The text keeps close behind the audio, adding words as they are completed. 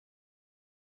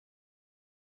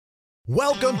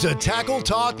Welcome to Tackle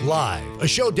Talk Live, a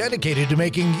show dedicated to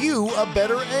making you a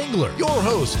better angler. Your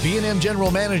host, B&M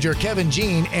General Manager Kevin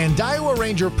Jean and Iowa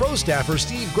Ranger Pro Staffer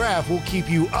Steve Graff will keep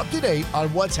you up to date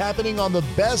on what's happening on the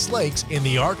best lakes in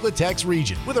the Ark-La-Tex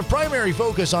region, with a primary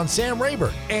focus on Sam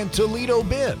Rayburn and Toledo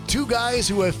Bend, two guys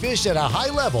who have fished at a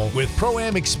high level with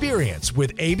Pro-Am experience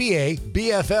with ABA,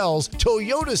 BFLs,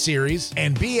 Toyota Series,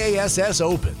 and BASS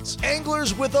Opens.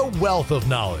 Anglers with a wealth of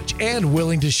knowledge and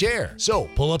willing to share. So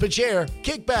pull up a chair,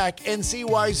 kick back, and see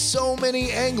why so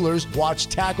many anglers watch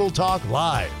Tackle Talk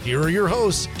Live. Here are your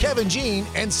hosts, Kevin Jean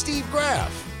and Steve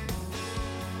Graff.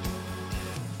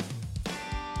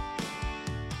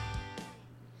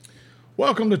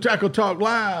 Welcome to Tackle Talk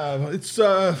Live. It's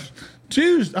Monday,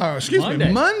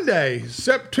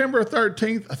 September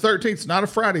 13th. 13th, not a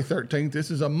Friday 13th. This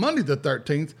is a Monday the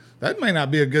 13th. That may not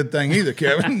be a good thing either,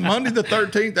 Kevin. Monday the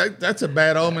 13th, that's a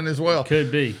bad omen as well.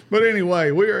 Could be. But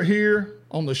anyway, we are here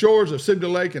on the shores of Sibley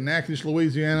Lake in Natchitoches,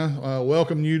 Louisiana.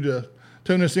 Welcome you to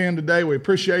tune us in today. We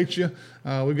appreciate you.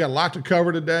 We've got a lot to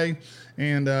cover today.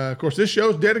 And, of course, this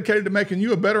show is dedicated to making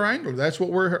you a better angler. That's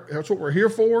what we're here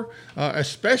for,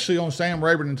 especially on Sam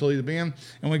Rayburn and Toledo Bend.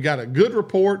 And we got a good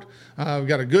report. We've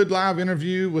got a good live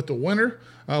interview with the winner.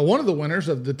 One of the winners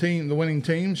of the winning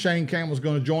team, Shaine Campbell, is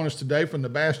going to join us today from the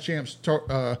Bass Champs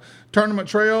Tournament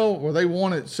Trail, where they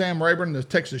won at Sam Rayburn, the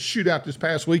Texas Shootout this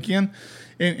past weekend.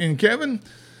 And Kevin,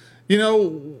 you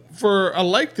know, for a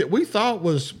lake that we thought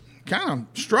was kind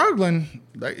of struggling,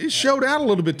 it showed out a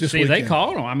little bit this weekend. They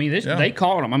caught them. I mean, they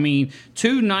caught them. I mean,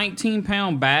 two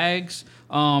 19-pound bags.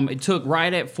 It took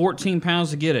right at 14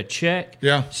 pounds to get a check.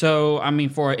 Yeah. So, I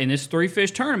mean, in this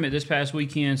three-fish tournament this past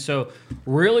weekend, so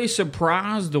really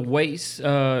surprised the weights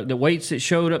that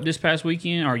showed up this past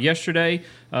weekend or yesterday.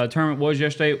 Tournament was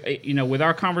yesterday. You know, with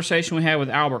our conversation we had with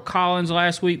Albert Collins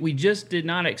last week, we just did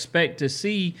not expect to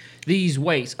see these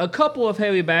weights. A couple of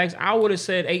heavy bags, I would have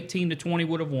said 18 to 20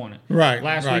 would have won it. Right.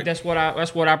 Last week, that's what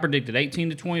I predicted. 18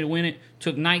 to 20 to win it.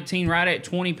 Took 19 right at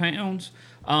 20 pounds.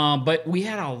 But we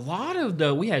had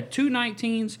we had two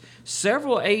 19s,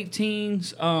 several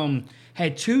 18s,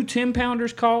 had two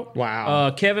 10-pounders caught.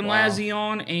 Wow. Kevin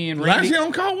Lazion and Randy.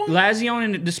 Lazion caught one? Lazion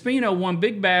and Despino won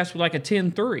Big Bass with like a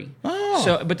 10-3. Oh.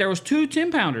 So, but there was two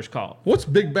 10-pounders caught. What's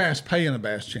Big Bass paying the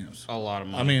Bass Champs? A lot of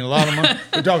money. I mean, a lot of money.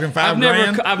 We're talking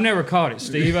 $5,000? I've never caught it,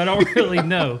 Steve. I don't really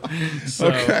know. So.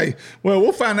 Okay. Well,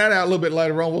 we'll find that out a little bit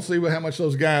later on. We'll see how much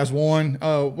those guys won.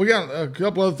 We got a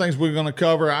couple other things we're going to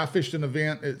cover. I fished an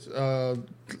event. It's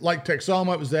like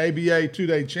Texoma. It was the ABA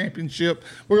 2-day championship.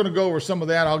 We're going to go over some of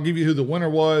that. I'll give you who the winner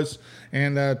was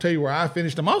and tell you where I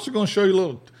finished. I'm also going to show you a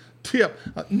little tip.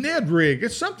 Ned rig.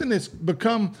 It's something that's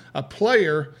become a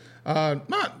player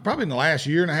not probably in the last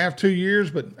year and a half, 2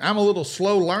 years, but I'm a little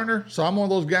slow learner, so I'm one of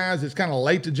those guys that's kind of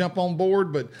late to jump on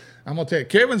board. But I'm going to tell you,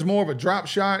 Kevin's more of a drop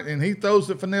shot, and he throws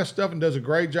the finesse stuff and does a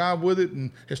great job with it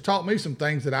and has taught me some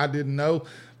things that I didn't know.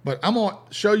 But I'm going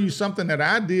to show you something that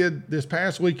I did this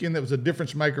past weekend that was a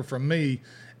difference maker for me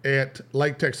at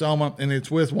Lake Texoma, and it's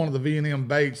with one of the V&M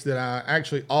baits that I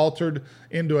actually altered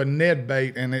into a Ned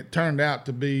bait, and it turned out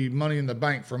to be money in the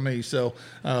bank for me. So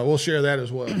we'll share that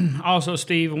as well. Also,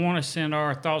 Steve, I want to send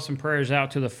our thoughts and prayers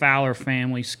out to the Fowler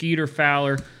family. Skeeter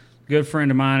Fowler, good friend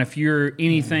of mine. If you're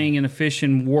anything in the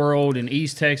fishing world in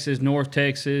East Texas, North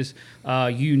Texas,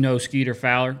 you know Skeeter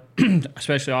Fowler,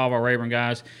 especially all of our Rayburn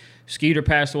guys. Skeeter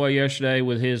passed away yesterday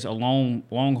with his long,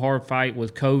 hard fight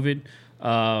with COVID.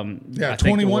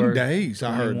 21 days,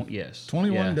 I heard. Yes.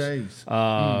 21 days.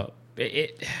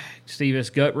 Steve, it's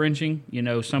gut-wrenching. You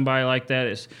know, somebody like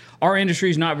that our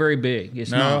industry is not very big.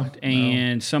 It's not.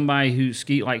 And somebody who's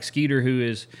like Skeeter, who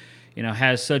is, you know,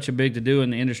 has such a big to do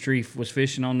in the industry, was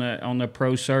fishing on the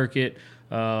pro circuit.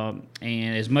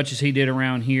 And as much as he did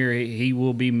around here, he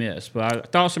will be missed.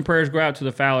 But thoughts and prayers go out to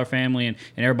the Fowler family and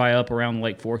everybody up around the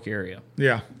Lake Fork area.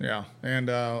 Yeah. And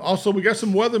also, we got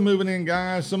some weather moving in,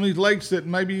 guys. Some of these lakes that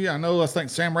maybe, I think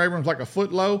Sam Rayburn's like a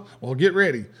foot low. Well, get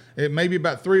ready. It may be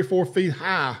about 3 or 4 feet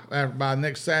high by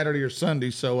next Saturday or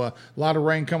Sunday. So a lot of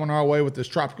rain coming our way with this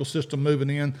tropical system moving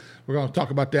in. We're going to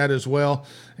talk about that as well.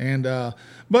 And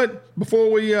but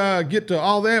before we get to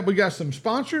all that, we got some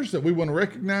sponsors that we want to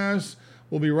recognize.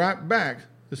 We'll be right back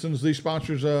as soon as these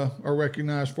sponsors are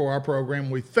recognized for our program.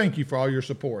 We thank you for all your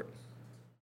support.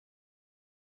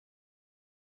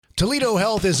 Toledo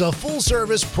Health is a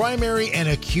full-service primary and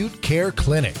acute care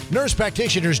clinic. Nurse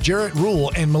practitioners Jarrett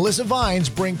Rule and Melissa Vines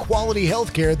bring quality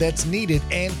health care that's needed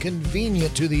and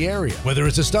convenient to the area. Whether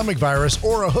it's a stomach virus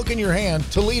or a hook in your hand,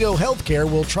 Toledo Healthcare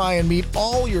will try and meet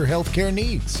all your healthcare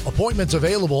needs. Appointments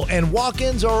available and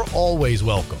walk-ins are always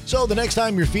welcome. So the next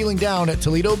time you're feeling down at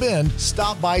Toledo Bend,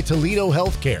 stop by Toledo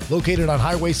Healthcare, located on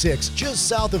Highway 6, just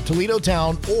south of Toledo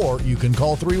Town, or you can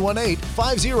call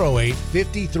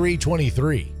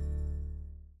 318-508-5323.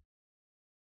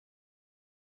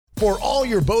 For all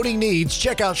your boating needs,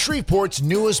 check out Shreveport's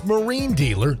newest marine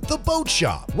dealer, The Boat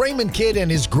Shop. Raymond Kidd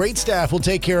and his great staff will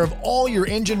take care of all your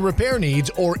engine repair needs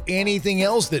or anything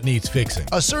else that needs fixing.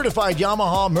 A certified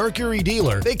Yamaha Mercury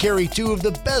dealer, they carry two of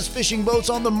the best fishing boats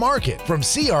on the market from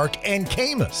Sea Arc and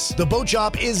Camus. The Boat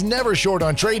Shop is never short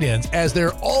on trade-ins, as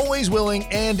they're always willing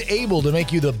and able to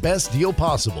make you the best deal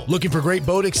possible. Looking for great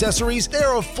boat accessories?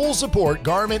 They're a full support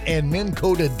Garment and Minn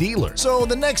Kota dealer. So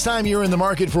the next time you're in the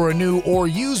market for a new or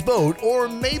used boat, or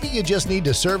maybe you just need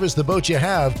to service the boat you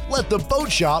have, let the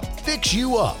Boat Shop fix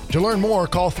you up. To learn more,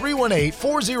 call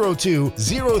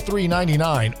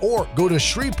 318-402-0399 or go to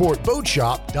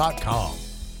ShreveportBoatShop.com.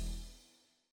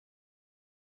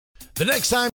 The next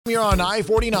time you're on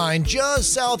I-49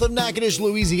 just south of Natchitoches,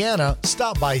 Louisiana,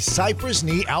 stop by Cypress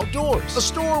Knee Outdoors. A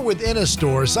store within a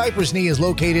store, Cypress Knee is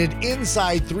located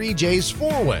inside 3J's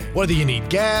four-way. Whether you need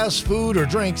gas, food, or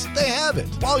drinks, they have it.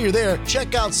 While you're there,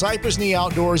 check out Cypress Knee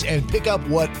Outdoors and pick up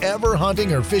whatever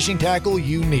hunting or fishing tackle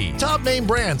you need. Top name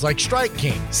brands like Strike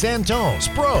King, Santone,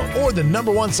 Spro, or the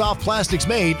 #1 soft plastics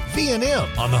made, V&M.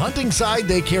 On the hunting side,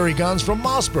 they carry guns from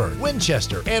Mossberg,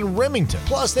 Winchester, and Remington.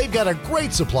 Plus, they've got a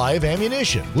great supply of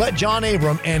ammunition. Let John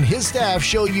Abram and his staff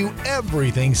show you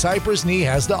everything Cypress Knee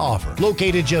has to offer.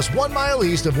 Located just 1 mile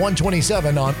east of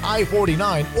 127 on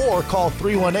I-49, or call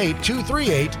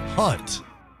 318-238-HUNT.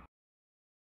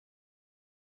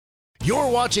 You're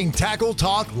watching Tackle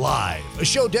Talk Live, a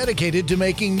show dedicated to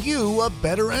making you a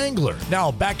better angler.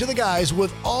 Now back to the guys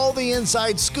with all the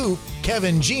inside scoop,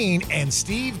 Kevin Jean and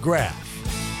Steve Graff.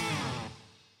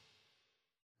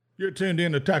 You're tuned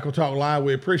in to Tackle Talk Live.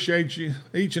 We appreciate you,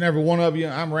 each and every one of you.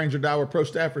 I'm Ranger Dyer Pro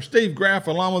Staffer Steve Graff,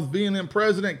 along with V&M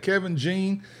President Kevin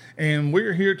Jean, and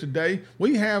we're here today.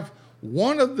 We have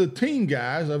one of the team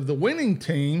guys of the winning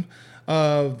team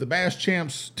of the Bass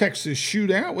Champs Texas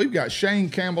Shootout. We've got Shaine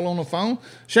Campbell on the phone.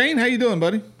 Shaine, how you doing,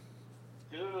 buddy?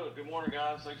 Good. Good morning,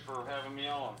 guys. Thanks for having me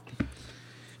on.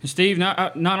 Steve,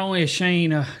 not only is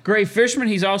Shaine a great fisherman,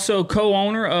 he's also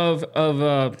co-owner of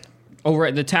over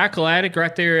at the Tackle Attic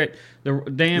right there at the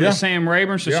dam at Sam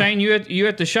Rayburn. So, Shaine, you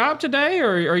at the shop today,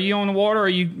 or are you on the water, or are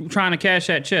you trying to cash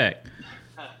that check?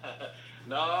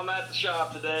 No, I'm at the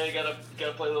shop today. Got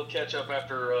to play a little catch-up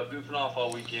after goofing off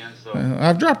all weekend. So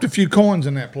I've dropped a few coins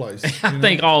in that place. I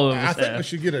think all of us I think we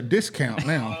should get a discount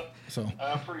now. So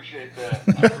I appreciate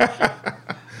that.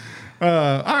 All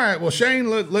right, well, Shaine,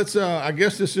 let's. I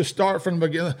guess let's just start from the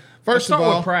beginning. First of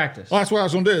all, with practice. Well, that's what I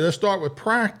was going to do. Let's start with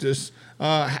practice.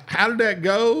 How did that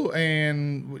go?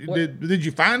 And did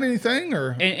you find anything?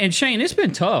 Or and Shaine, it's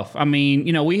been tough. I mean,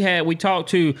 we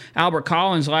talked to Albert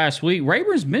Collins last week.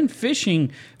 Rayburn's been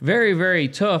fishing very, very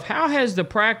tough. How has the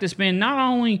practice been? Not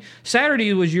only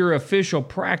Saturday was your official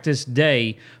practice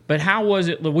day, but how was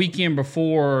it the weekend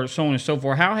before, so on and so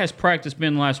forth? How has practice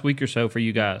been the last week or so for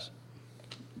you guys?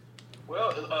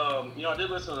 Well, I did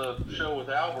listen to the show with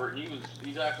Albert.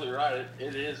 He's absolutely right.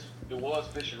 It was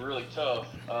fishing really tough.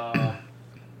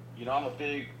 I'm a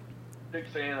big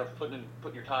fan of putting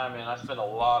your time in. I spend a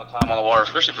lot of time on the water,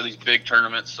 especially for these big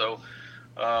tournaments. So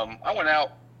I went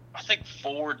out, I think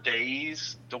 4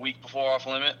 days the week before off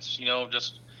limits.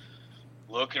 Just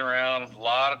looking around, a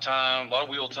lot of time, a lot of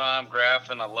wheel time,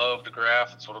 graphing. I love to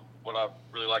graph. It's sort of what I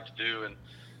really like to do. And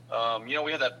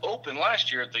we had that open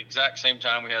last year at the exact same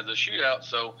time we had the shootout.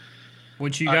 So,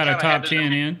 which you got a top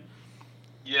 10 in?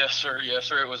 Yes, sir.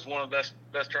 It was one of the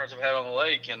best tournaments I've had on the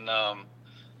lake, and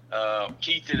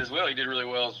Keith did as well. He did really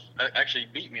well. Actually,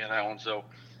 beat me in that one. So,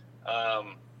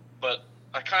 but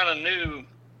I kind of knew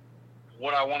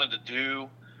what I wanted to do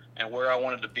and where I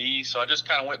wanted to be. So I just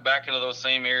kind of went back into those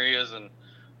same areas and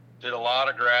did a lot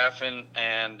of graphing.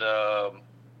 And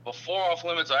before off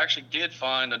limits, I actually did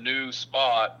find a new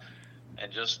spot,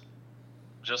 and just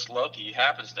lucky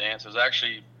happenstance. It was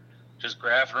actually just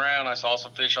graphing around. I saw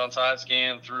some fish on side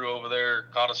scan, threw over there,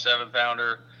 caught a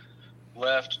 7-pounder,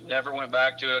 left, never went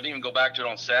back to it. I didn't even go back to it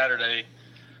on Saturday.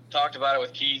 Talked about it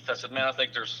with Keith. I said, man, I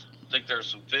think there's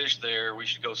some fish there. We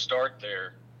should go start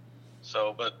there.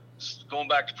 So, but going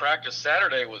back to practice,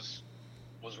 Saturday was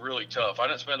really tough. I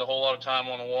didn't spend a whole lot of time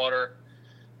on the water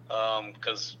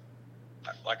because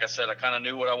like I said, I kind of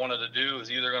knew what I wanted to do. It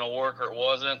was either going to work or it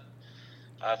wasn't.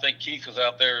 I think Keith was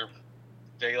out there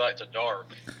daylight to dark.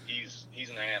 He's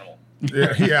an animal.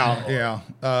 Yeah.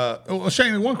 Well,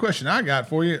 Shaine, one question I got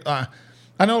for you. I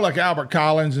know like Albert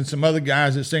Collins and some other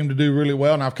guys that seem to do really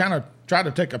well, and I've kind of tried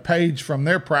to take a page from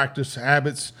their practice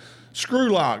habits. Screw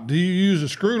lock. Do you use a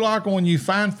screw lock when you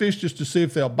find fish just to see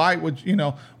if they'll bite?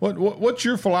 What's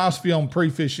your philosophy on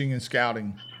pre-fishing and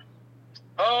scouting?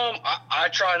 I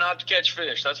try not to catch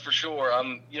fish. That's for sure.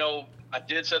 I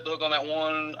did set the hook on that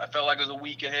one. I felt like it was a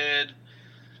week ahead.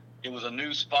 It was a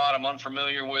new spot. I'm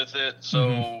unfamiliar with it,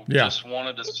 so just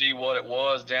wanted to see what it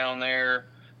was down there.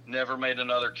 Never made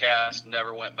another cast.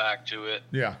 Never went back to it.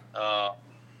 Yeah. I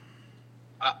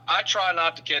try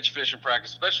not to catch fish in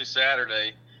practice, especially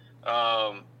Saturday.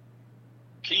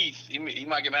 Keith, he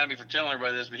might get mad at me for telling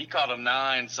everybody this, but he caught a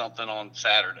 9-something on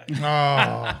Saturday.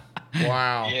 Oh,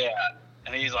 wow. Yeah.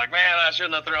 And he's like, man, I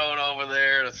shouldn't have thrown over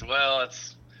there. It's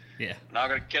not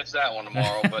going to catch that one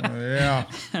tomorrow. But yeah.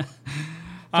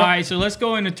 All right, so let's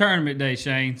go into tournament day,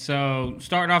 Shaine. So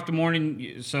starting off the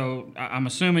morning, so I'm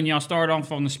assuming y'all start off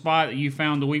on the spot that you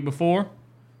found the week before?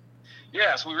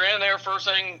 Yes, we ran there first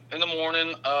thing in the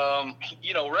morning.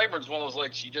 Rayburn's one of those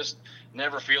lakes you just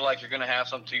never feel like you're going to have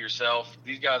something to yourself.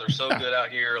 These guys are so good out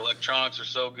here. Electronics are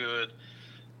so good.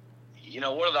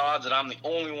 What are the odds that I'm the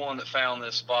only one that found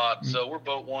this spot? So we're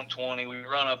boat 120. We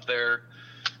run up there.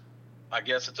 I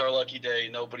guess it's our lucky day.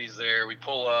 Nobody's there. We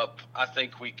pull up. I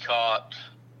think we caught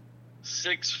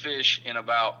 6 fish in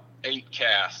about 8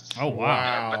 casts. Oh,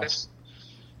 wow.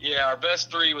 Our best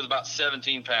 3 was about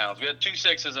 17 pounds. We had 2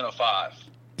 6s and a 5.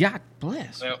 God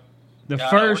bless. So,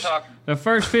 the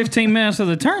first 15 minutes of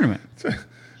the tournament.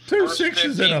 2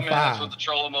 6s and a 5. With the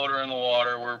trolling motor in the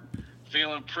water. We're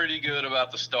feeling pretty good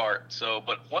about the start. So,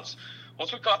 but once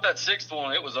we caught that 6th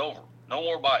one, it was over. No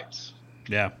more bites.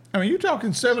 Yeah. I mean, you're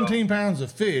talking 17 pounds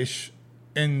of fish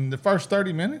in the first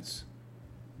 30 minutes?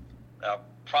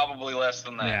 Probably less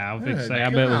than that. Yeah, I was going to say, I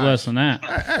bet it was less than that.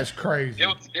 That's crazy. It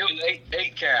was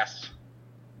 8 casts.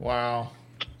 Wow.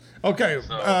 Okay,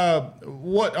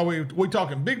 what are we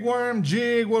talking? Big worm,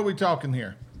 jig? What are we talking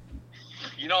here?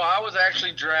 I was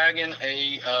actually dragging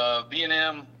a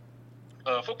B&M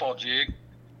football jig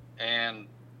and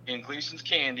in Gleason's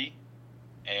Candy,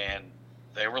 and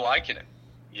they were liking it.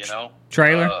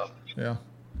 Trailer? Yeah.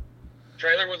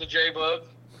 Trailer was a J-Bug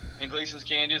in Gleason's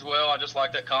Candy as well. I just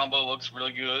like that combo. Looks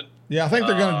really good. Yeah, I think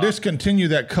they're going to discontinue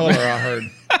that color, I heard.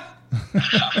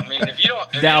 I mean, if you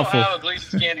don't have a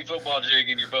Gleason's Candy football jig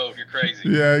in your boat, you're crazy.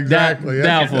 Yeah, exactly.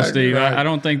 Doubtful, exactly Steve. right. I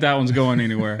don't think that one's going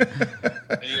anywhere.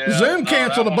 Zoom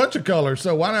canceled a bunch of colors,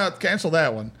 so why not cancel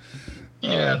that one?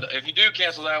 Yeah, if you do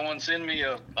cancel that one, send me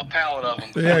a pallet of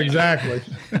them. Yeah, exactly.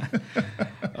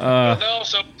 No,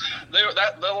 so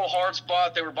that little hard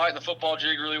spot, they were biting the football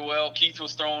jig really well. Keith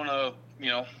was throwing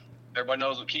everybody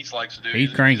knows what Keith likes to do.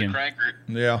 He's cranking. He's a cranker.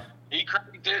 Yeah. He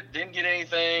cranked it, didn't get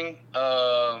anything,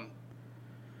 but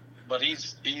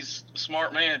he's a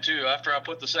smart man too. After I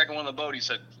put the second one in the boat, he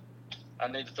said, I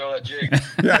need to throw that jig.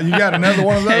 Yeah, you got another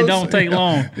one of those? It don't take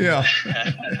long. Yeah.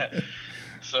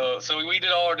 So we did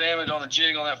all our damage on the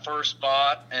jig on that first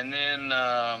spot, and then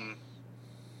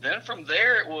from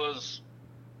there it was,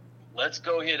 let's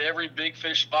go hit every big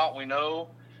fish spot we know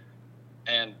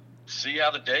and see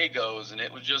how the day goes. And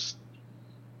it was just,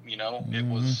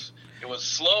 it was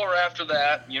slower after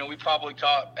that. We probably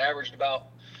averaged about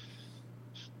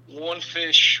 1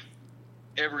 fish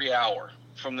every hour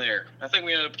from there. I think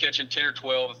we ended up catching 10 or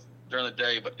 12 during the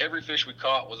day, but every fish we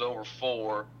caught was over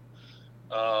 4.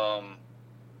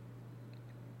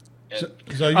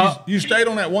 So you stayed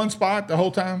on that one spot the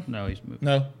whole time? No, he's moved.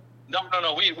 No.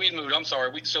 No. We moved. I'm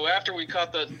sorry. So after we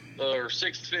caught the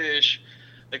 6th fish,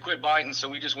 they quit biting. So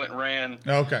we just went and ran.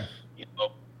 Okay.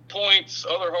 Points,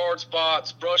 other hard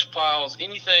spots, brush piles,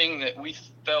 anything that we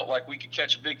felt like we could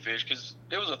catch a big fish, because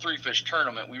it was a 3-fish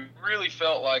tournament. We really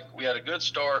felt like we had a good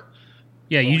start.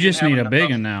 Yeah, you just need a big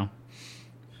one now.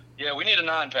 Yeah, we need a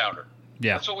 9-pounder.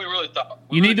 Yeah. That's what we really thought.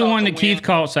 You need the one that Keith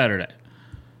caught Saturday.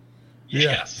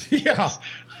 Yes. Yeah.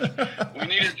 We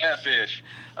needed that fish.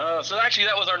 So actually,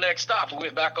 that was our next stop. We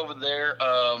went back over there.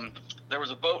 There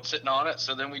was a boat sitting on it,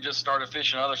 so then we just started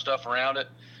fishing other stuff around it.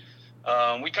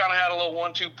 We kind of had a little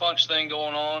 1-2 punch thing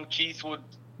going on. Keith would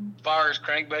fire his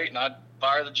crankbait, and I'd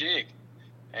fire the jig.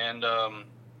 And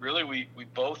really, we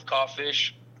both caught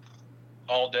fish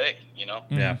all day,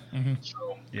 Yeah. Mm-hmm.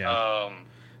 So, yeah.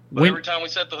 But every time we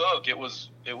set the hook, it was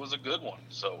a good one.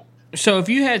 So if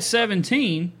you had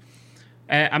 17,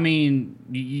 I mean,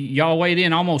 y'all weighed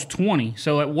in almost 20.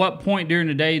 So at what point during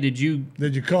the day did you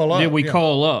call up? Did we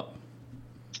call up?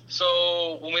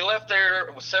 So when we left there,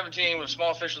 it was 17. The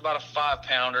small fish was about a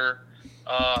 5-pounder.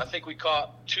 I think we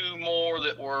caught 2 more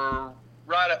that were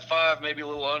right at 5, maybe a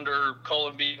little under.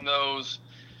 Cullen beating those.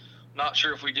 Not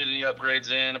sure if we did any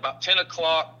upgrades in. About 10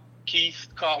 o'clock, Keith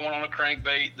caught one on a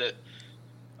crankbait that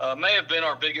may have been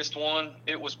our biggest one.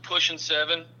 It was pushing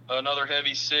 7, another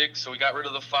heavy 6. So we got rid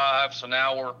of the 5. So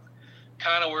now we're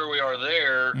kind of where we are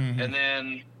there. Mm-hmm. And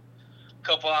then a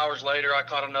couple hours later, I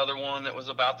caught another one that was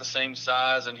about the same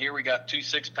size. And here we got 2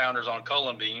 6-pounders on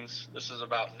Cullen beans. This is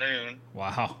about noon.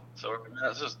 Wow. So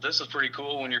this is pretty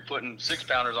cool when you're putting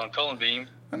 6-pounders on Cullen bean.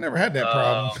 I never had that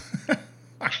problem.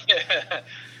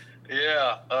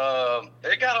 Yeah.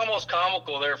 It got almost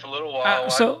comical there for a little while.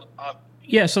 So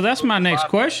that's my next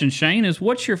question, Shaine, is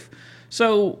what's your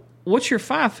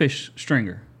 5-fish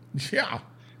stringer? Yeah.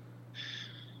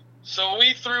 So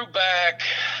we threw back,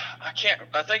 I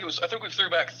think we threw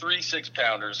back 3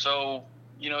 6-pounders. So,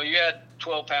 you had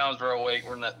 12 pounds raw weight.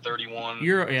 We're in that 31.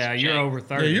 You're over 30. Yeah, you're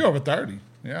over 30.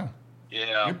 Yeah.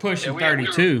 Yeah. You're pushing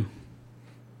 32.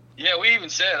 Yeah, we even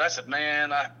said, I said,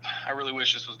 man, I really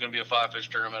wish this was going to be a 5-fish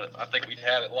tournament. I think we'd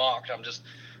had it locked. I'm just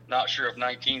not sure if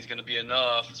 19 is going to be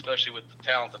enough, especially with the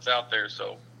talent that's out there.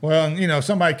 So. Well,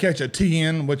 somebody catch a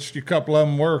 10, which a couple of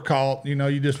them were caught.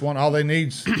 You just want all they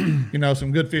need,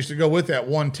 some good fish to go with that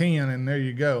 110, and there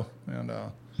you go. And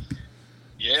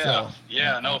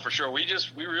no, for sure. We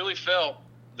really felt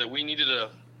that we needed a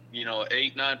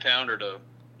 8, 9-pounder to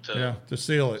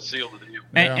seal it. Seal the deal.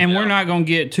 And we're not going to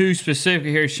get too specific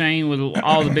here, Shaine, with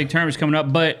all the big tournaments coming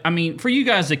up. But, I mean, for you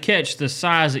guys to catch the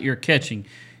size that you're catching,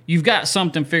 you've got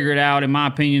something figured out, in my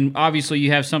opinion. Obviously,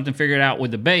 you have something figured out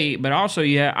with the bait, but also,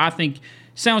 I think,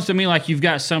 sounds to me like you've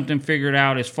got something figured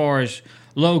out as far as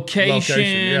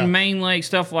location, main lake,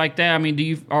 stuff like that. I mean,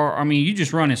 you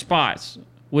just running spots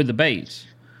with the baits?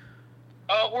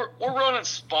 We're running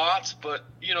spots, but,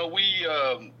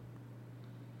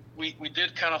 we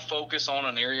did kind of focus on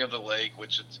an area of the lake,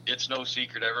 which it's no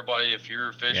secret to everybody. If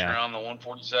you're fishing around the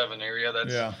 147 area,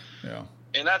 that's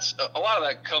and that's a lot of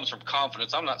that comes from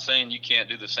confidence. I'm not saying you can't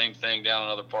do the same thing down in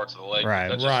other parts of the lake. Right,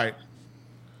 that's right.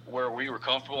 Where we were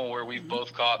comfortable and where we've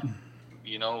both caught,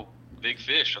 big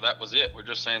fish. So that was it. We're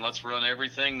just saying let's run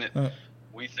everything that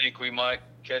we think we might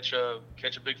catch a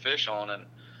big fish on, and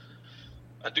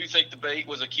I do think the bait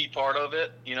was a key part of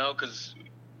it. Because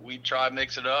we try to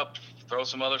mix it up. Throw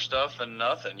some other stuff and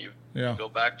nothing. You go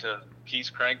back to Keith's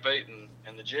crankbait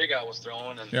and the jig I was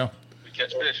throwing, and we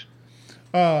catch fish.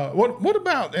 What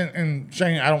about, and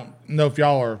Shaine, I don't know if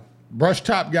y'all are brush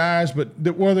top guys, but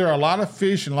were there a lot of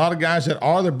fish and a lot of guys that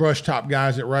are the brush top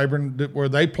guys at Rayburn? Were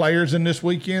they players in this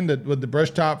weekend would the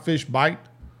brush top fish bite?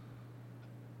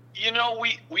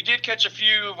 We did catch a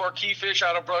few of our key fish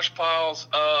out of brush piles.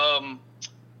 I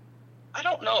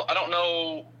don't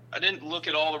know. I didn't look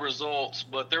at all the results,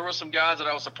 but there were some guys that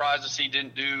I was surprised to see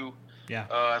didn't do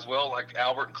as well, like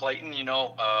Albert and Clayton.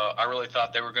 I really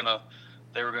thought they were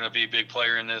gonna be a big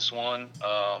player in this one.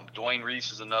 Dwayne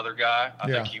Reese is another guy. I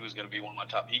think he was gonna be one of my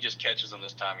top. He just catches them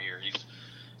this time of year.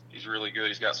 He's really good.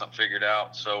 He's got something figured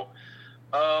out. So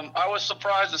I was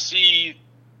surprised to see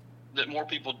that more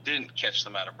people didn't catch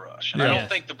them out of brush. And I don't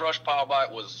think the brush pile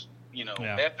bite was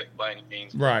epic by any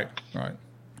means. Right.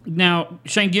 Now,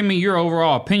 Shaine, give me your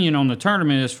overall opinion on the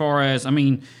tournament as far as,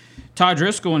 Todd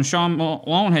Driscoll and Sean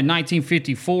Malone had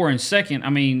 1954 in second.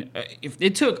 If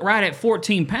it took right at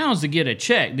 14 pounds to get a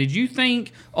check, did you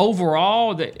think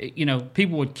overall that,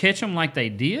 people would catch them like they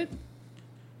did?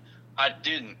 I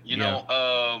didn't.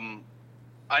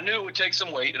 I knew it would take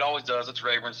some weight. It always does. It's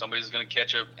Rayburn. Somebody's going to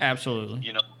catch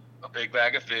absolutely. A big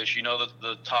bag of fish.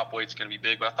 The top weight's going to be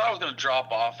big, but I thought it was going to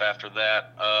drop off after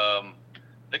that.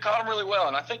 They caught them really well,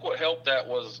 and I think what helped that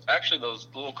was actually those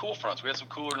little cool fronts. We had some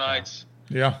cooler nights.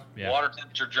 Yeah. Water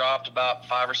temperature dropped about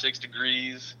 5 or 6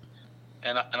 degrees,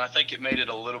 and I think it made it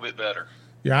a little bit better.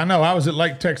 Yeah, I know. I was at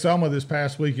Lake Texoma this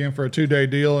past weekend for a 2-day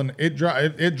deal, and it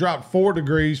dropped 4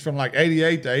 degrees from like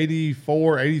 88 to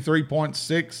 84,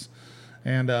 83.6,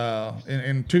 and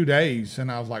in 2 days. And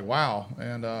I was like, wow.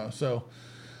 And so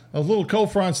those little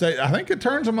cold fronts, I think it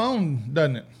turns them on,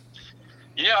 doesn't it?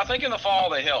 Yeah, I think in the fall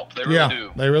they help. They really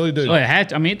do. They really do. Well, it had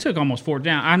to, it took almost 4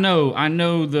 down. I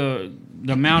know the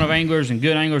amount of anglers and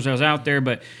good anglers that was out there,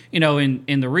 but in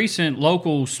the recent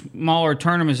local smaller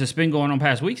tournaments that's been going on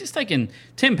past weeks, it's taking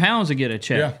 10 pounds to get a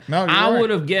check. Yeah, no, I would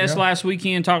have guessed last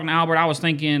weekend talking to Albert, I was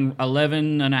thinking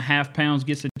 11.5 pounds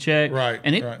gets a check. Right.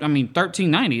 And it,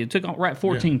 $13.90. It took right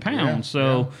 14 pounds.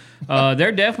 So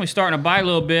they're definitely starting to bite a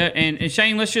little bit. And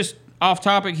Shaine, let's just off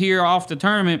topic here, off the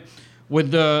tournament. with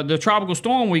the tropical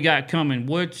storm we got coming,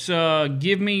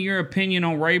 give me your opinion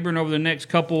on Rayburn over the next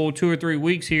 2 or 3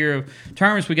 weeks here of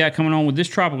tournaments we got coming on with this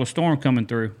tropical storm coming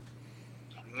through?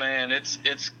 Man, it's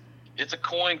a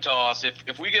coin toss.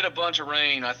 If we get a bunch of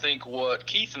rain, I think what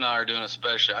Keith and I are doing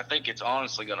especially, I think it's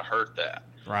honestly going to hurt that.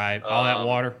 Right, all that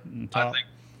water on top.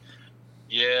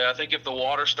 I think if the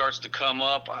water starts to come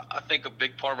up, I think a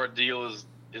big part of our deal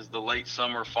is the late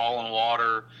summer falling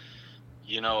water.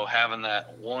 Having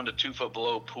that 1 to 2 foot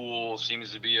below pool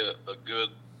seems to be a good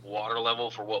water level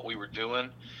for what we were doing.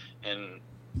 And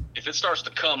if it starts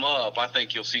to come up, I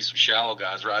think you'll see some shallow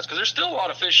guys rise, because there's still a lot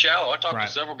of fish shallow. I talked to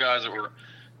several guys that were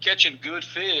catching good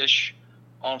fish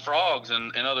on frogs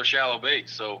and other shallow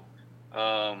baits. So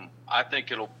I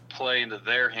think it'll play into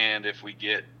their hand if we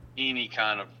get any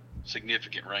kind of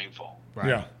significant rainfall.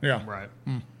 Right. Yeah. Right.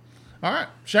 All right,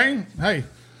 Shaine, hey,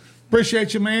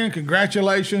 appreciate you, man.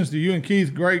 Congratulations to you and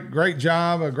Keith. Great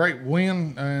job, a great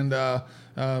win, and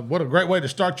what a great way to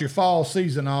start your fall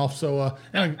season off. So,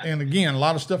 and again, a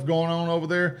lot of stuff going on over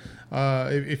there.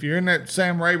 If you're in that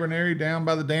Sam Rayburn area down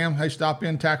by the dam, hey, stop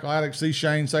in, Tackle Addict, see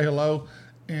Shaine, say hello.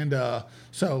 And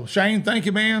so, Shaine, thank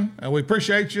you, man. We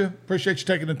appreciate you. Appreciate you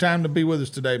taking the time to be with us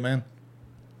today, man.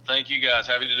 Thank you, guys.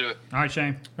 Happy to do it. All right,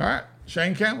 Shaine. All right,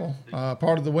 Shaine Campbell,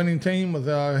 part of the winning team with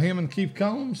him and Keith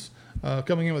Combs,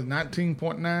 coming in with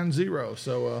 19.90.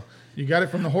 So you got it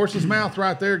from the horse's mouth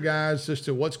right there, guys, as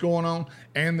to what's going on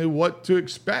and what to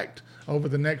expect over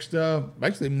the next,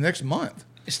 basically next month.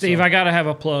 Steve, I got to have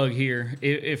a plug here.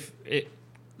 If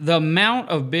the amount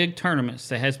of big tournaments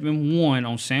that has been won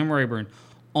on Sam Rayburn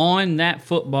on that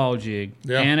football jig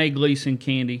and a Gleason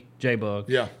Candy J-Bug.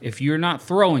 Yeah. If you're not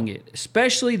throwing it,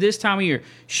 especially this time of year.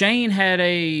 Shaine had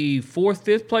a 4th,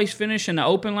 5th place finish in the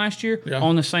Open last year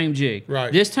on the same jig.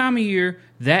 Right. This time of year,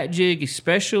 that jig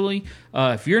especially,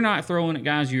 if you're not throwing it,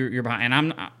 guys, you're behind.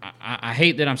 And I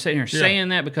hate that I'm sitting here saying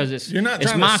that, because it's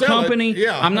my company.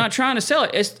 Yeah. I'm not trying to sell it.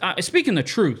 It's speaking the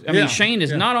truth. I mean, Shaine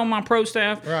is not on my pro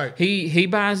staff. Right. He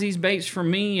buys these baits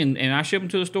from me, and I ship them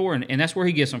to the store, and that's where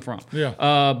he gets them from.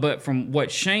 Yeah. But from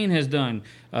what Shaine has done,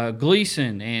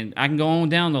 Gleason, and I can go on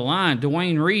down the line,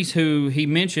 Dwayne Reese, who he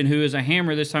mentioned, who is a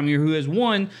hammer this time of year, who has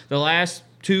won the last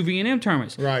 2 V&M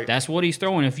tournaments. Right. That's what he's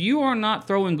throwing. If you are not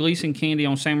throwing Gleason Candy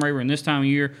on Sam Rayburn this time of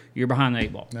year, you're behind the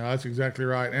 8 ball. No, that's exactly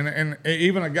right. And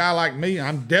even a guy like me,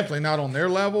 I'm definitely not on their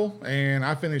level, and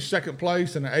I finished 2nd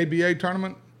place in the ABA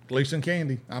tournament, Gleason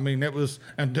Candy. I mean, it was,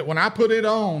 and when I put it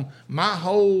on, my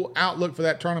whole outlook for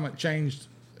that tournament changed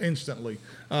instantly.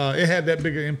 It had that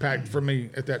big impact for me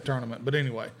at that tournament. But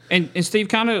anyway. And Steve,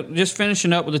 kind of just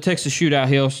finishing up with the Texas Shootout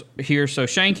here. So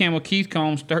Shaine Campbell, Keith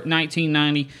Combs,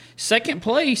 1990. 2nd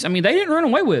place, I mean, they didn't run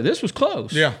away with it. This was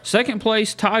close. Yeah. 2nd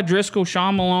place, Todd Driscoll,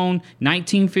 Sean Malone,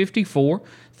 1954.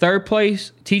 3rd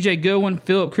place, T.J. Goodwin,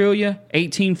 Philip Crillia,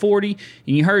 1840.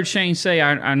 And you heard Shaine say,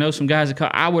 I know some guys that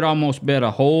caught, I would almost bet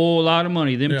a whole lot of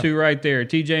money. Them two right there,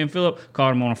 T.J. and Philip,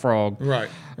 caught him on a frog. Right.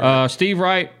 Steve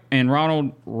Wright and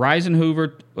Ronald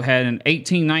Reisenhoover had an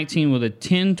 18-19 with a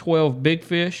 10-12 big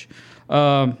fish.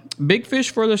 Big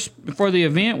fish for the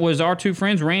event was our 2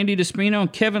 friends, Randy Despino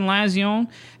and Kevin Lazion,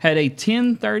 had a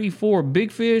 10-34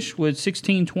 big fish with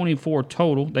 16-24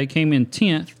 total. They came in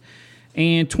 10th.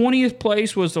 And 20th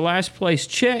place was the last place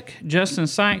check. Justin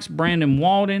Sykes, Brandon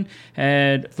Walden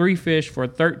had 3 fish for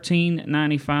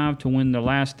 $13.95 to win the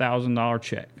last $1,000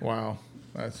 check. Wow.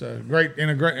 That's a great and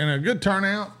a good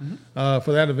turnout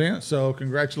for that event. So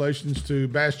congratulations to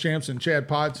Bass Champs and Chad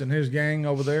Potts and his gang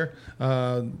over there.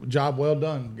 Job well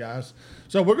done, guys.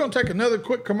 So we're going to take another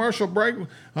quick commercial break.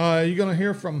 You're going to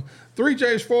hear from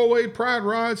 3J's 4-Way, Pride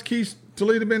Rods, Keith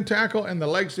Toledo Bend Tackle, and the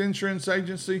Lakes Insurance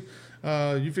Agency.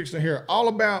 You're fixing to hear all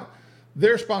about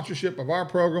their sponsorship of our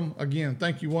program. Again,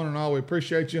 thank you one and all. We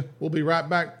appreciate you. We'll be right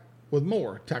back with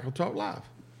more Tackle Talk Live.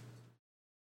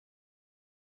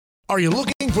 Are you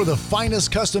looking for the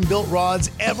finest custom-built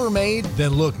rods ever made?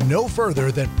 Then look no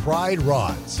further than Pride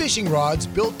Rods. Fishing rods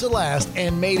built to last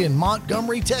and made in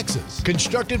Montgomery, Texas.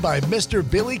 Constructed by Mr.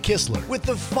 Billy Kistler with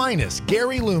the finest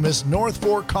Gary Loomis North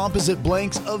Fork composite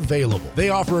blanks available. They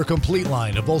offer a complete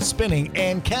line of both spinning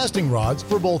and casting rods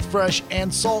for both fresh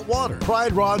and salt water.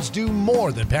 Pride Rods do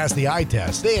more than pass the eye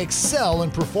test. They excel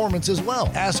in performance as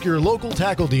well. Ask your local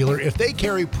tackle dealer if they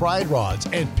carry Pride Rods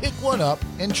and pick one up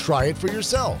and try it for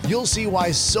yourself. You'll see why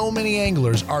so many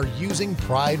anglers are using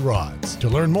Pride Rods. To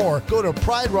learn more, go to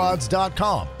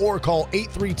priderods.com or call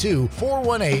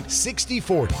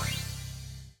 832-418-6040.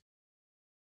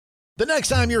 The next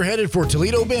time you're headed for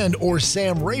Toledo Bend or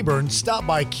Sam Rayburn, stop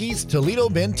by Keith's Toledo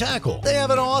Bend Tackle. They have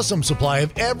an awesome supply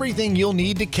of everything you'll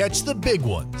need to catch the big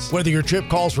ones. Whether your trip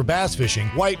calls for bass fishing,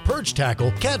 white perch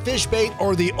tackle, catfish bait,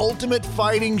 or the ultimate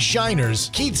fighting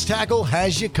shiners, Keith's Tackle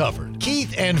has you covered.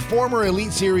 Keith and former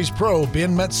Elite Series pro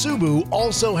Ben Matsubu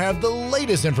also have the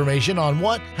latest information on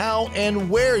what, how, and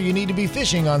where you need to be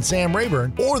fishing on Sam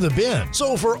Rayburn or the Bend.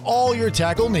 So for all your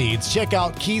tackle needs, check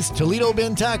out Keith's Toledo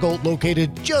Bend Tackle,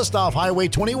 located just off Highway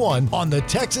 21 on the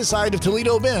Texas side of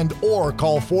Toledo Bend, or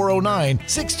call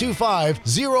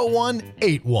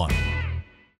 409-625-0181.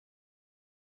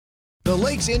 The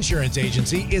Lakes Insurance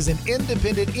Agency is an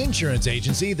independent insurance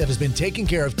agency that has been taking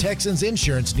care of Texans'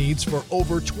 insurance needs for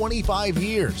over 25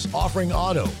 years, offering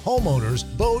auto,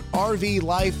 homeowners, boat, RV,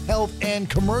 life, health, and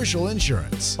commercial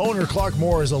insurance. Owner Clark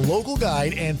Moore is a local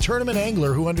guide and tournament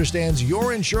angler who understands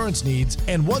your insurance needs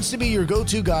and wants to be your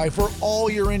go-to guy for all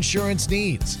your insurance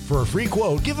needs. For a free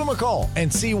quote, give him a call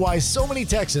and see why so many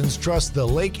Texans trust the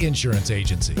Lake Insurance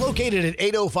Agency. Located at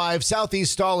 805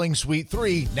 Southeast Stalling Suite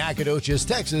 3, Nacogdoches,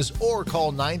 Texas, or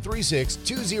call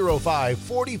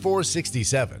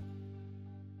 936-205-4467.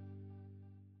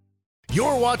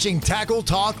 You're watching Tackle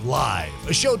Talk Live,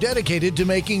 a show dedicated to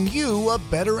making you a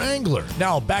better angler.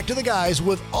 Now back to the guys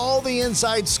with all the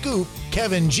inside scoop,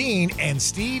 Kevin Jean and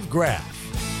Steve Graff.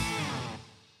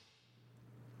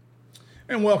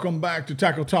 And welcome back to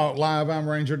Tackle Talk Live. I'm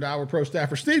Ranger Diver Pro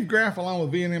Staffer Steve Graff, along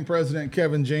with V&M President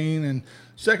Kevin Jean. And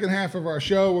second half of our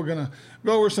show, we're going to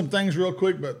go over some things real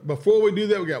quick. But before we do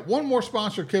that, we got one more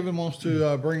sponsor Kevin wants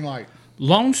to bring light.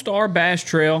 Lone Star Bass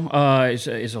Trail is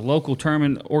a local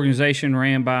tournament organization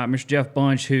ran by Mr. Jeff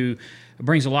Bunch, who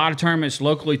brings a lot of tournaments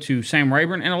locally to Sam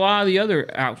Rayburn and a lot of the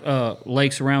other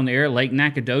lakes around the area. Lake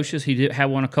Nacogdoches, he did have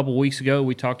one a couple weeks ago.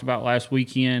 We talked about last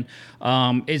weekend.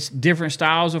 It's different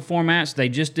styles of formats. They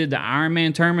just did the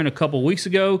Ironman tournament a couple weeks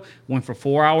ago. Went for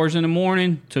 4 hours in the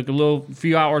morning, took a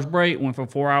few hours break, went for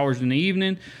 4 hours in the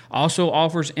evening. Also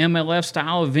offers MLF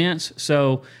style events.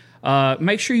 So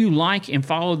make sure you like and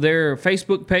follow their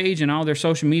Facebook page and all their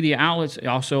social media outlets.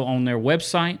 Also on their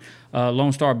website,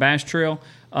 Lone Star Bass Trail.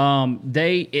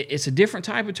 It's a different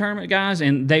type of tournament, guys,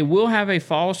 and they will have a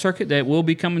fall circuit that will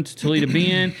be coming to Toledo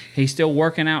Bend. He's still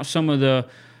working out some of the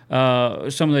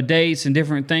dates and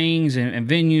different things and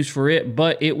venues for it,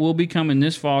 but it will be coming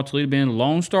this fall. Toledo Bend,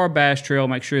 Lone Star Bass Trail.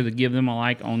 Make sure to give them a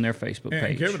like on their Facebook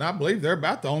page. Kevin, I believe they're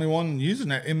about the only one using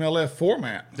that MLF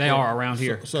format. They are around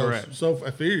here. Correct. So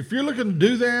if you're looking to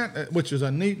do that, which is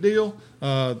a neat deal,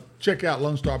 check out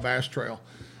Lone Star Bass Trail.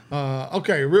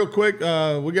 Okay, real quick,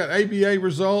 we got ABA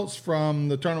results from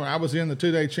the tournament. I was in the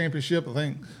 2-day championship. I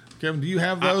think, Kevin, do you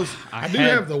have those? I do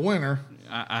have the winner.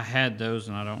 I had those,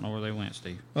 and I don't know where they went,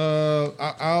 Steve.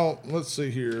 Let's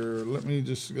see here. Let me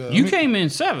just. You came in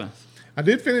 7th. I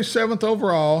did finish 7th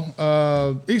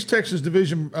overall. East Texas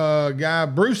Division guy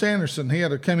Bruce Anderson. He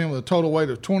had to come in with a total weight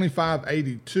of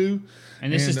 2582.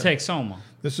 And this is Texoma.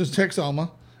 This is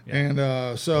Texoma. Yeah.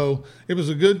 And so it was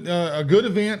a good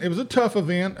event. It was a tough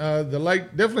event. The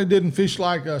lake definitely didn't fish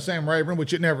like Sam Rayburn,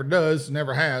 which it never does,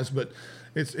 never has. But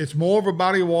it's more of a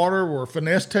body of water where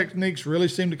finesse techniques really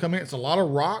seem to come in. It's a lot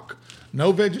of rock,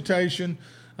 no vegetation,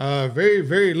 very,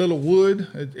 very little wood.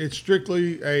 It's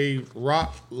strictly a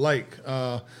rock lake.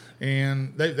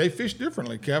 And they fish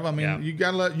differently, Kev. I mean, you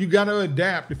gotta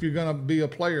adapt if you're gonna be a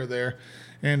player there.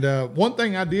 And one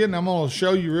thing I did, and I'm gonna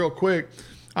show you real quick.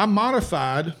 I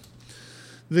modified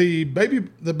the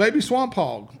baby swamp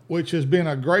hog, which has been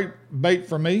a great bait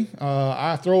for me.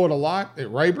 I throw it a lot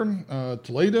at Rayburn,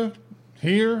 Toledo,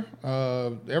 here,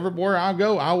 everywhere I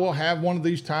go. I will have one of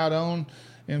these tied on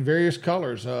in various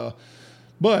colors.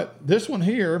 But this one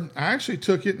here, I actually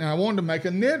took it and I wanted to make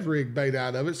a Ned rig bait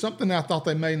out of it, something I thought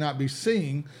they may not be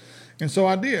seeing. And so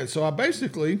I did. So I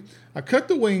cut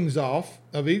the wings off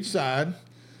of each side,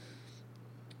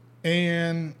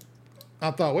 and I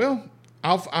thought, well,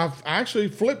 I've actually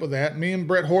flipped with that. Me and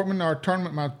Brett Hortman, our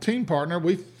tournament, my team partner,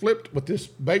 we flipped with this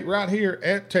bait right here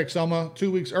at Texoma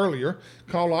 2 weeks earlier.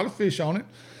 Caught a lot of fish on it.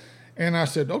 And I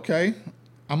said, okay,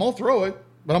 I'm going to throw it,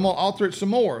 but I'm going to alter it some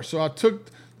more. So I took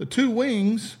the 2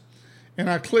 wings and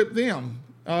I clipped them.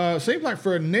 Seems like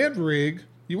for a Ned rig,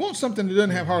 you want something that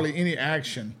doesn't have hardly any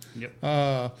action. Yep.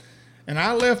 And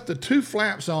I left the 2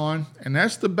 flaps on, and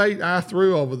that's the bait I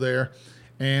threw over there.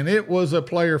 And it was a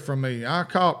player for me. I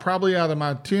caught probably out of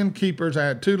my 10 keepers, I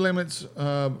had 2 limits,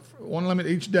 1 limit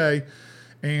each day,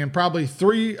 and probably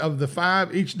 3 of the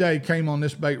 5 each day came on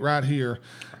this bait right here.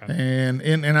 Okay.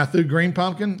 And I threw green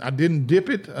pumpkin. I didn't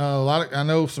dip it. I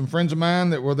know some friends of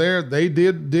mine that were there. They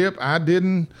did dip. I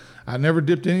didn't. I never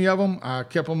dipped any of them. I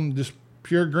kept them just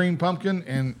pure green pumpkin,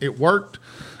 and it worked.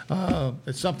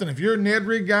 It's something, if you're a Ned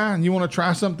rig guy and you want to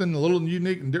try something a little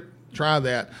unique, and try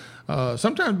that.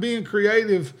 Sometimes being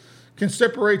creative can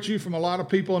separate you from a lot of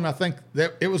people, and I think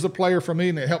that it was a player for me,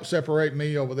 and it helped separate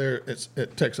me over there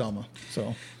at Texoma.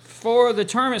 So. For the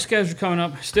tournament schedule coming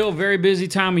up, still a very busy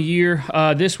time of year.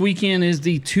 This weekend is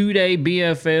the 2-day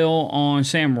BFL on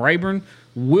Sam Rayburn.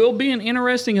 Will be an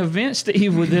interesting event,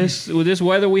 Steve, with this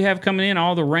weather we have coming in,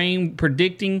 all the rain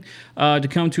predicting to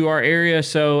come to our area.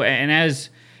 So, and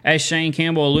as Shaine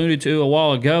Campbell alluded to a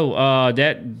while ago,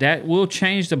 that will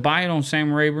change the bite on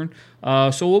Sam Rayburn.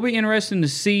 So we'll be interested to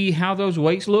see how those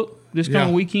weights look this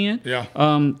coming weekend. Yeah.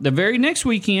 The very next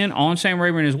weekend on Sam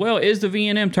Rayburn as well is the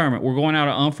V&M tournament. We're going out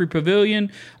at Humphrey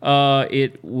Pavilion.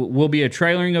 It will be a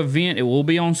trailering event. It will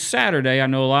be on Saturday. I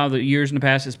know a lot of the years in the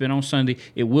past it's been on Sunday.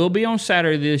 It will be on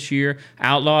Saturday this year.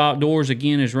 Outlaw Outdoors,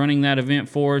 again, is running that event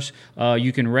for us.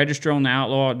 You can register on the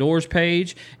Outlaw Outdoors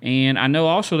page. And I know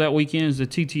also that weekend is the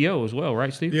TTO as well,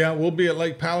 right, Steve? Yeah, we'll be at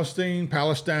Lake Palestine,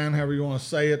 however you want to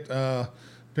say it.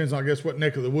 Depends on, I guess, what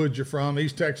neck of the woods you're from.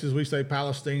 East Texas, we say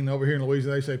Palestine. Over here in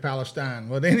Louisiana, they say Palestine.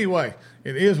 But anyway,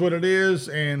 it is what it is,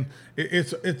 and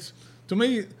it's to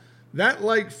me, that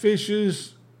lake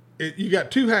fishes. You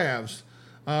got two halves.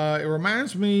 It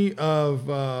reminds me of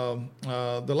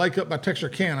the lake up by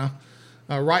Texarkana,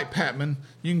 Wright Patman.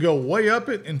 You can go way up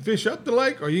it and fish up the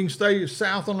lake, or you can stay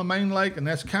south on the main lake, and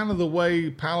that's kind of the way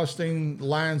Palestine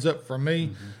lines up for me.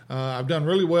 Mm-hmm. I've done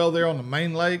really well there on the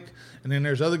main lake. And then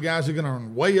there's other guys that are going to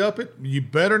run way up it. You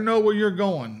better know where you're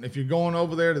going if you're going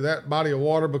over there to that body of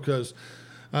water, because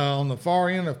on the far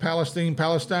end of Palestine,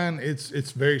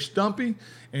 it's very stumpy,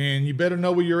 and you better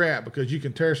know where you're at because you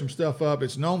can tear some stuff up.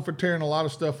 It's known for tearing a lot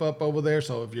of stuff up over there.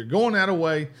 So if you're going that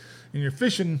way and you're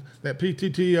fishing that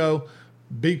PTTO,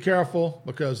 be careful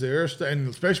because there's, and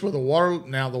especially with the water.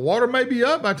 Now the water may be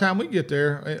up by the time we get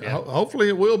there. Yeah. Hopefully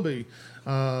it will be.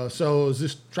 So as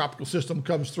this tropical system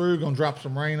comes through, going to drop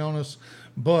some rain on us.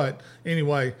 But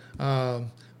anyway,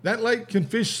 that lake can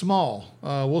fish small.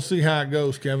 We'll see how it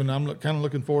goes, Kevin. I'm kind of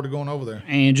looking forward to going over there.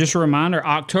 And just a reminder,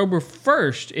 October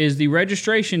 1st is the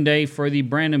registration day for the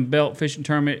Brandon Belt Fishing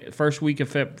Tournament, first week of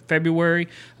February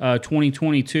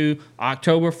 2022.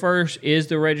 October 1st is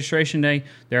the registration day.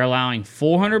 They're allowing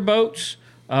 400 boats.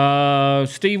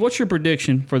 Steve, what's your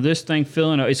prediction for this thing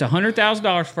filling up? It's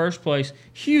 $100,000 first place,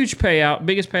 huge payout,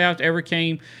 biggest payout that ever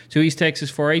came to East Texas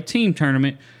for a team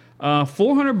tournament.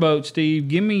 400 boats, Steve.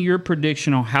 Give me your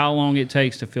prediction on how long it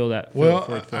takes to fill that.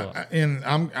 And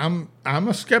I'm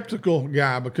a skeptical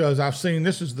guy because I've seen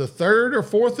this is the third or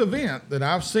fourth event that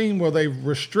I've seen where they've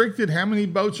restricted how many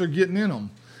boats are getting in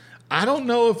them. I don't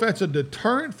know if that's a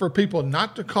deterrent for people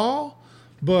not to call.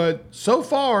 But so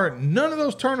far, none of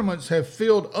those tournaments have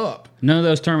filled up. None of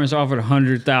those tournaments offered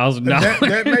 $100,000.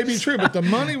 That may be true, but the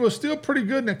money was still pretty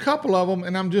good in a couple of them.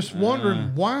 And I'm just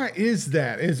wondering, why is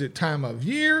that? Is it time of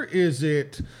year? Is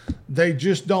it they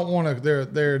just don't want to?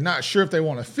 They're not sure if they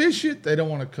want to fish it. They don't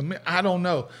want to commit. I don't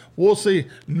know. We'll see.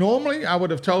 Normally, I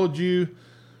would have told you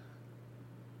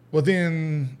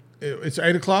within it's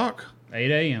 8 o'clock, 8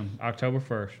 a.m. October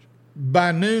 1st.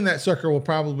 By noon, that sucker will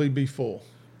probably be full.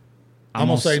 I'm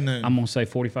going to say noon. I'm going to say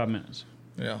 45 minutes.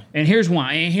 Yeah. And here's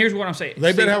why. And here's what I'm saying.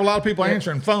 They better have a lot of people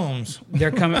answering phones.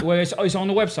 They're coming. Well, it's on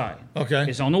the website. Okay.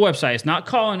 It's on the website. It's not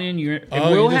calling in.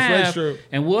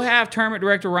 We'll have Tournament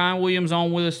Director Ryan Williams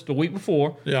on with us the week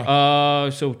before. Yeah.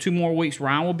 So 2 more weeks.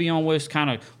 Ryan will be on with us, kind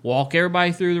of walk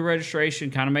everybody through the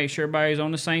registration, kind of make sure everybody's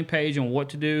on the same page on what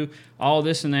to do, all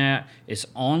this and that. It's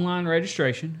online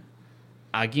registration.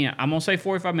 Again, I'm going to say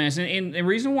 45 minutes. And the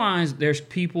reason why is there's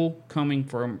people coming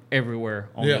from everywhere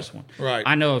on this one. Right.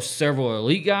 I know several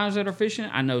elite guys that are fishing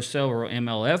it. I know several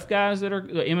MLF guys that are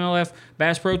the MLF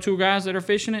Bass Pro Tour guys that are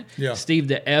fishing it. Yeah. Steve,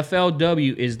 the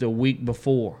FLW is the week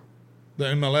before. The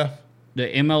MLF? The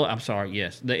MLF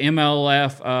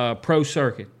Pro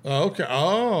Circuit. Oh, okay.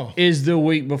 Oh. Is the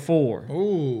week before.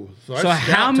 Ooh. So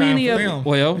how many of them?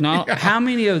 Well, no. Yeah. How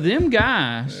many of them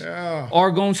guys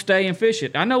are going to stay and fish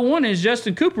it? I know one is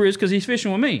Justin Cooper is because he's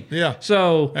fishing with me. Yeah.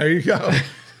 So there you go.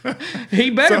 He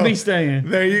better be staying.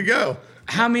 There you go.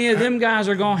 How many of them guys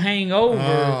are going to hang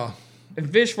over and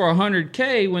fish for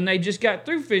 $100K when they just got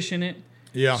through fishing it?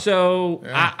 Yeah. So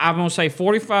I'm going to say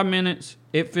 45 minutes.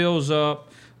 It fills up.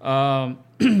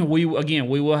 We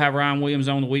will have Ryan Williams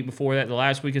on the week before that, the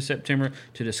last week of September,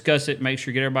 to discuss it, make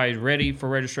sure get everybody ready for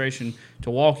registration, to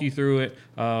walk you through it,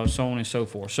 so on and so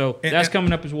forth. So that's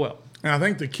coming up as well. And I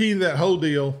think the key to that whole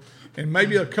deal, and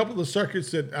maybe a couple of the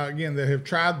circuits that that have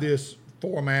tried this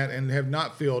format and have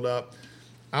not filled up,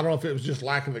 I don't know if it was just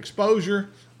lack of exposure,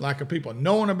 lack of people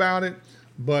knowing about it,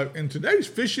 but in today's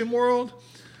fishing world,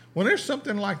 when there's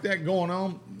something like that going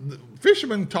on,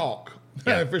 fishermen talk.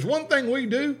 Yeah. If there's one thing we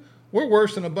do, we're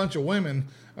worse than a bunch of women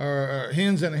or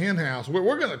hens in a hen house.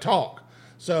 We're going to talk.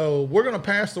 So we're going to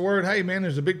pass the word, hey, man,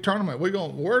 there's a big tournament.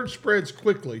 Word spreads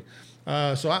quickly.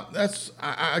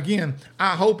 Again,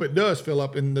 I hope it does fill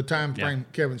up in the time frame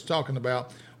Kevin's talking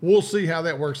about. We'll see how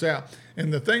that works out.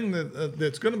 And the thing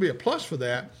that's going to be a plus for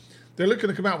that, they're looking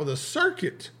to come out with a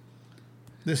circuit.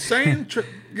 The same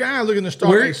guy looking to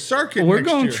start a circuit. We're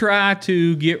going to try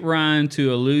to get Ryan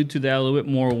to allude to that a little bit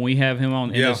more when we have him on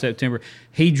the end of September.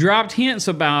 He dropped hints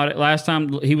about it last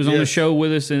time he was on the show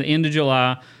with us in the end of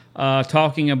July,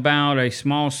 talking about a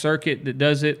small circuit that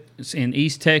does it. It's in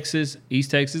East Texas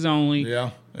only,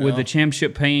 with the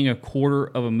championship paying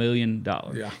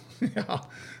 $250,000. Yeah.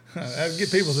 That'll get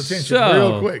people's attention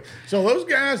real quick. So those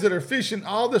guys that are fishing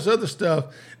all this other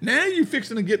stuff, now you're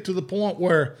fixing to get to the point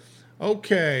where,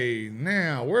 okay,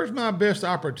 now where's my best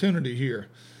opportunity here,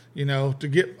 to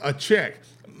get a check?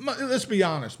 Let's be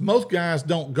honest. Most guys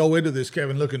don't go into this,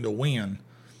 Kevin, looking to win.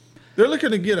 They're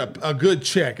looking to get a good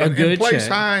check and place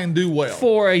high and do well.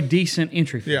 For a decent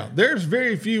entry fee. Yeah, there's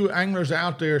very few anglers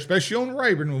out there, especially on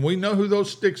Rayburn, when we know who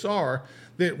those sticks are,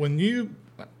 that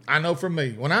I know for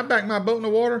me, when I back my boat in the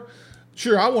water,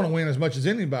 sure, I want to win as much as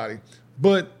anybody.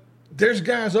 But there's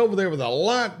guys over there with a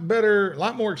lot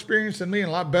more experience than me and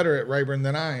a lot better at Rayburn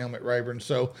than I am at Rayburn.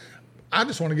 So I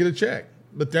just want to get a check.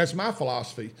 But that's my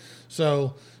philosophy.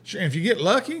 So if you get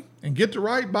lucky and get the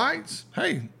right bites,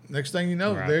 hey, next thing you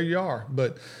know, there you are.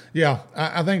 But, yeah,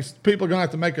 I think people are going to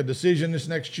have to make a decision this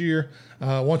next year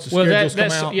once the schedules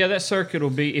come out. Yeah, that circuit will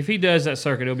be – if he does that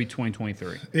circuit, it'll be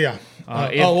 2023. Yeah.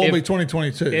 It won't be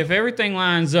 2022. If everything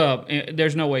lines up,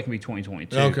 there's no way it can be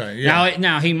 2022. Okay, yeah.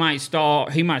 Now he might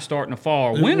start in the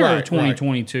fall or winter of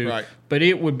 2022. Right. But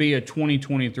it would be a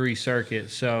 2023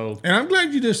 circuit. So, and I'm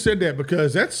glad you just said that,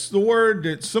 because that's the word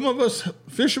that some of us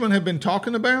fishermen have been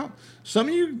talking about. Some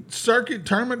of you circuit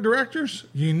tournament directors,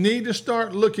 you need to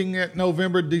start looking at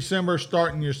November, December,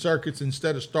 starting your circuits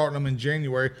instead of starting them in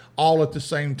January all at the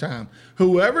same time.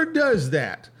 Whoever does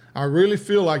that, I really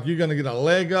feel like you're going to get a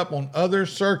leg up on other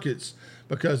circuits,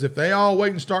 because if they all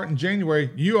wait and start in January,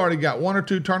 you already got 1 or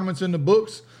 2 tournaments in the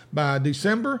books by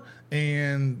December,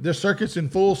 and the circuit's in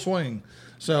full swing.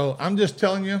 So I'm just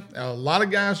telling you, a lot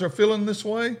of guys are feeling this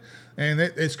way, and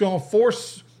it's going to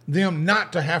force them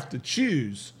not to have to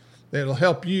choose. That'll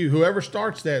help you. Whoever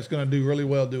starts that is going to do really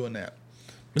well doing that.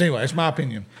 But anyway, that's my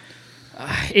opinion.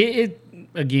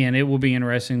 Again, it will be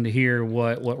interesting to hear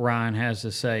what Ryan has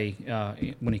to say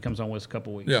when he comes on with us a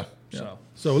couple weeks. Yeah.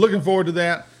 So looking forward to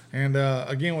that. And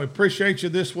again, we appreciate you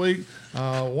this week.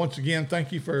 Once again,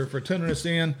 thank you for tuning us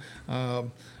in.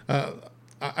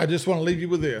 I just want to leave you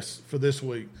with this for this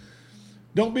week.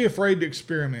 Don't be afraid to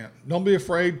experiment. Don't be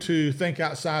afraid to think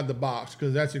outside the box,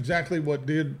 because that's exactly what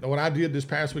I did this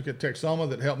past week at Texoma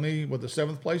that helped me with the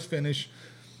 7th place finish.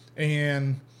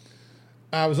 And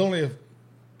I was only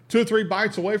 2 or 3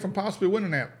 bites away from possibly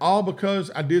winning that, all because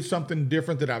I did something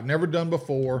different that I've never done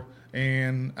before.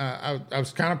 And I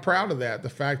was kind of proud of that, the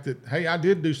fact that, hey, I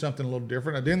did do something a little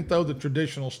different. I didn't throw the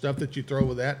traditional stuff that you throw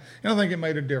with that, and I think it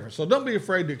made a difference. So don't be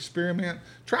afraid to experiment.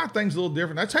 Try things a little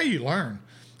different. That's how you learn.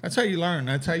 That's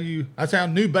how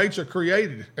new baits are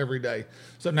created every day.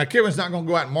 So now Kevin's not going to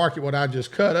go out and market what I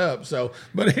just cut up.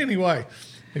 But anyway,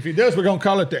 if he does, we're going to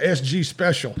call it the SG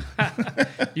special.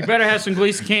 You better have some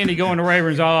Gleason candy going to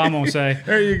Rayburn's, all I'm going to say.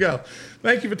 There you go.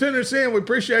 Thank you for tuning us in. We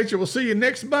appreciate you. We'll see you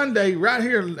next Monday right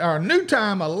here, our new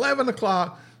time, 11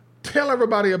 o'clock. Tell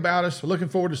everybody about us. We're looking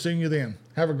forward to seeing you then.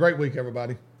 Have a great week,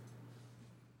 everybody.